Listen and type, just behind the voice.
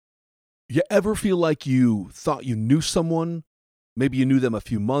You ever feel like you thought you knew someone? Maybe you knew them a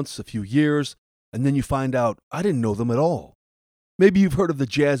few months, a few years, and then you find out, I didn't know them at all. Maybe you've heard of the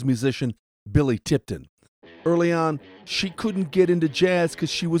jazz musician Billy Tipton. Early on, she couldn't get into jazz because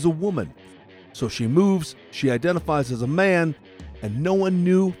she was a woman. So she moves, she identifies as a man, and no one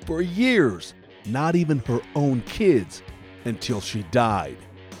knew for years, not even her own kids, until she died.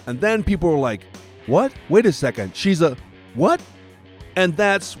 And then people were like, what? Wait a second, she's a what? And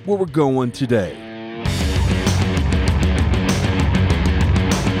that's where we're going today.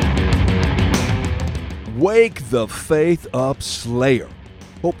 Wake the Faith Up Slayer.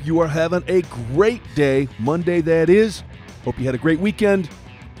 Hope you are having a great day, Monday that is. Hope you had a great weekend.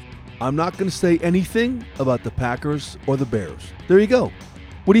 I'm not going to say anything about the Packers or the Bears. There you go.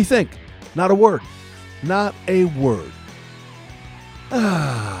 What do you think? Not a word. Not a word.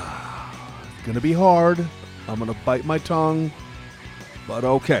 It's going to be hard. I'm going to bite my tongue. But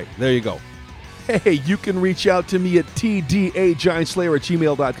okay, there you go. Hey, you can reach out to me at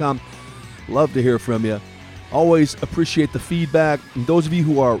tdagiantslayer@gmail.com. Love to hear from you. Always appreciate the feedback. And those of you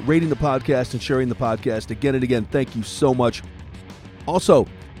who are rating the podcast and sharing the podcast again and again, thank you so much. Also,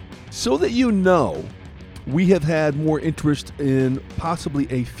 so that you know, we have had more interest in possibly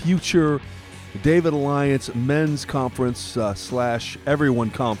a future David Alliance men's conference / everyone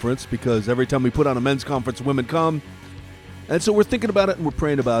conference, because every time we put on a men's conference, women come. And so we're thinking about it and we're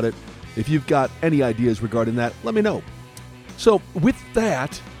praying about it. If you've got any ideas regarding that, let me know. So with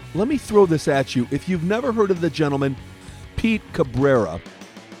that, let me throw this at you. If you've never heard of the gentleman, Pete Cabrera,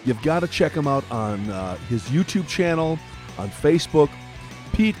 you've got to check him out on his YouTube channel, on Facebook.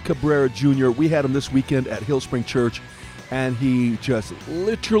 Pete Cabrera Jr., we had him this weekend at Hillspring Church, and he just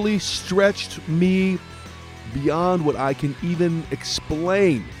literally stretched me beyond what I can even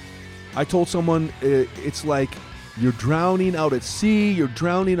explain. I told someone it's like you're drowning out at sea, you're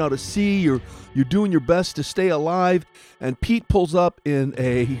doing your best to stay alive, and Pete pulls up in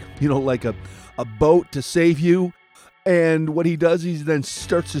a boat to save you, and what he does, he then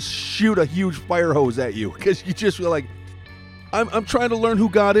starts to shoot a huge fire hose at you, because you just feel like, I'm trying to learn who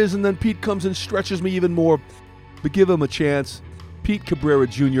God is, and then Pete comes and stretches me even more. But give him a chance. Pete Cabrera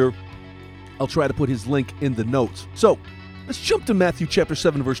Jr. I'll try to put his link in the notes. So, let's jump to Matthew chapter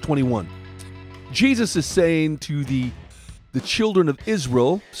 7, verse 21. Jesus is saying to the children of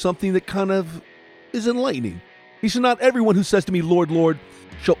Israel something that kind of is enlightening. He said, not everyone who says to me, Lord, Lord,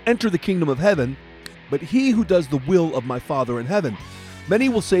 shall enter the kingdom of heaven, but he who does the will of my Father in heaven. Many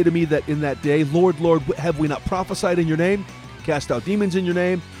will say to me that in that day, Lord, Lord, have we not prophesied in your name, cast out demons in your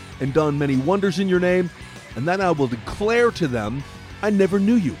name, and done many wonders in your name? And then I will declare to them, I never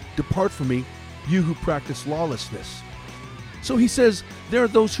knew you. Depart from me, you who practice lawlessness. So he says, there are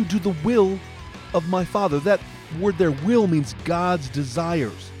those who do the will of my Father. That word there, will, means God's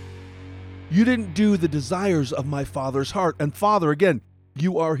desires. You didn't do the desires of my Father's heart. And Father, again,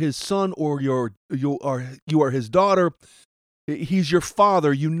 you are his son, or you are his daughter. He's your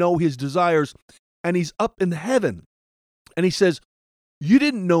Father. You know his desires. And he's up in heaven. And he says, you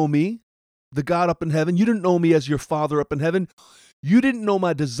didn't know me, the God up in heaven. You didn't know me as your Father up in heaven. You didn't know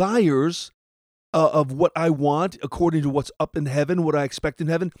my desires of what I want according to what's up in heaven, what I expect in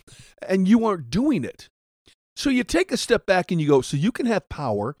heaven, and you aren't doing it. So you take a step back and you go, so you can have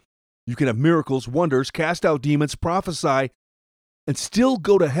power, you can have miracles, wonders, cast out demons, prophesy, and still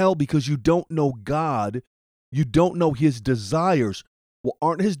go to hell because you don't know God, you don't know his desires. Well,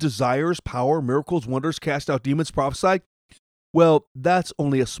 aren't his desires power, miracles, wonders, cast out demons, prophesy? Well, that's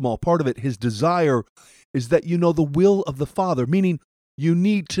only a small part of it. His desire is that you know the will of the Father, meaning you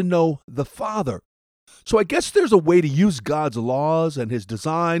need to know the Father. So I guess there's a way to use God's laws and his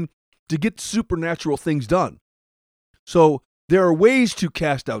design to get supernatural things done. So there are ways to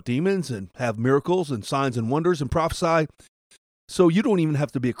cast out demons and have miracles and signs and wonders and prophesy. So you don't even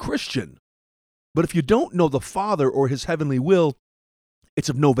have to be a Christian. But if you don't know the Father or his heavenly will, it's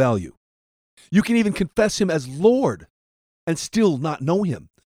of no value. You can even confess him as Lord and still not know him.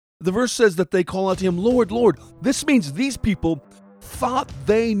 The verse says that they call out to him, Lord, Lord. This means these people thought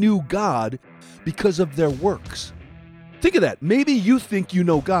they knew God because of their works. Think of that. Maybe you think you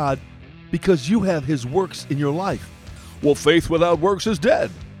know God because you have his works in your life. Well, faith without works is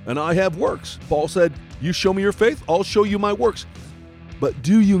dead, and I have works. Paul said, you show me your faith, I'll show you my works. But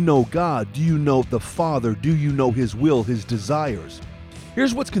do you know God? Do you know the Father? Do you know his will, his desires?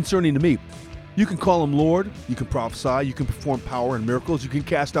 Here's what's concerning to me. You can call him Lord, you can prophesy, you can perform power and miracles, you can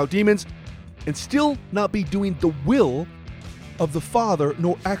cast out demons, and still not be doing the will of the Father,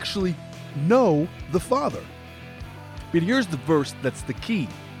 nor actually know the Father. But here's the verse that's the key.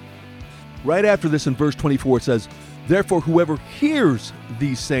 Right after this in verse 24, it says, Therefore, whoever hears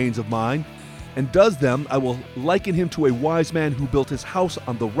these sayings of mine and does them, I will liken him to a wise man who built his house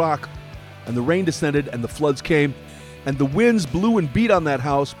on the rock. And the rain descended, and the floods came, and the winds blew and beat on that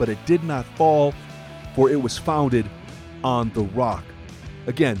house, but it did not fall, for it was founded on the rock.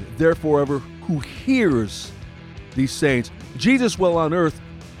 Again, therefore, whoever who hears these sayings, Jesus, while on earth,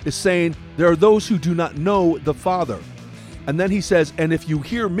 is saying, there are those who do not know the Father. And then he says, and if you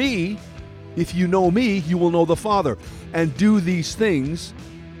hear me, if you know me, you will know the Father. And do these things,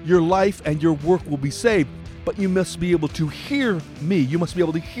 your life and your work will be saved. But you must be able to hear me. You must be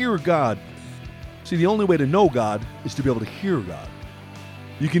able to hear God. See, the only way to know God is to be able to hear God.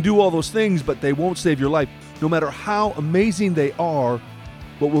 You can do all those things, but they won't save your life. No matter how amazing they are,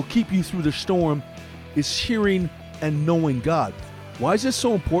 what will keep you through the storm is hearing and knowing God. Why is this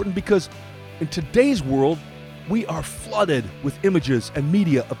so important? Because in today's world, we are flooded with images and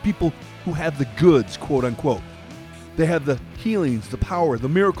media of people who have the goods, quote unquote. They have the healings, the power, the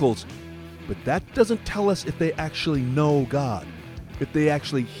miracles. But that doesn't tell us if they actually know God, if they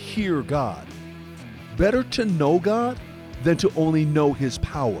actually hear God. Better to know God than to only know His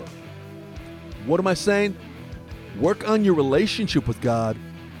power. What am I saying? Work on your relationship with God,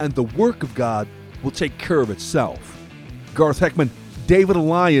 and the work of God will take care of itself. Garth Heckman, David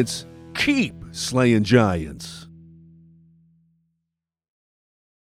Alliance, keep slaying giants.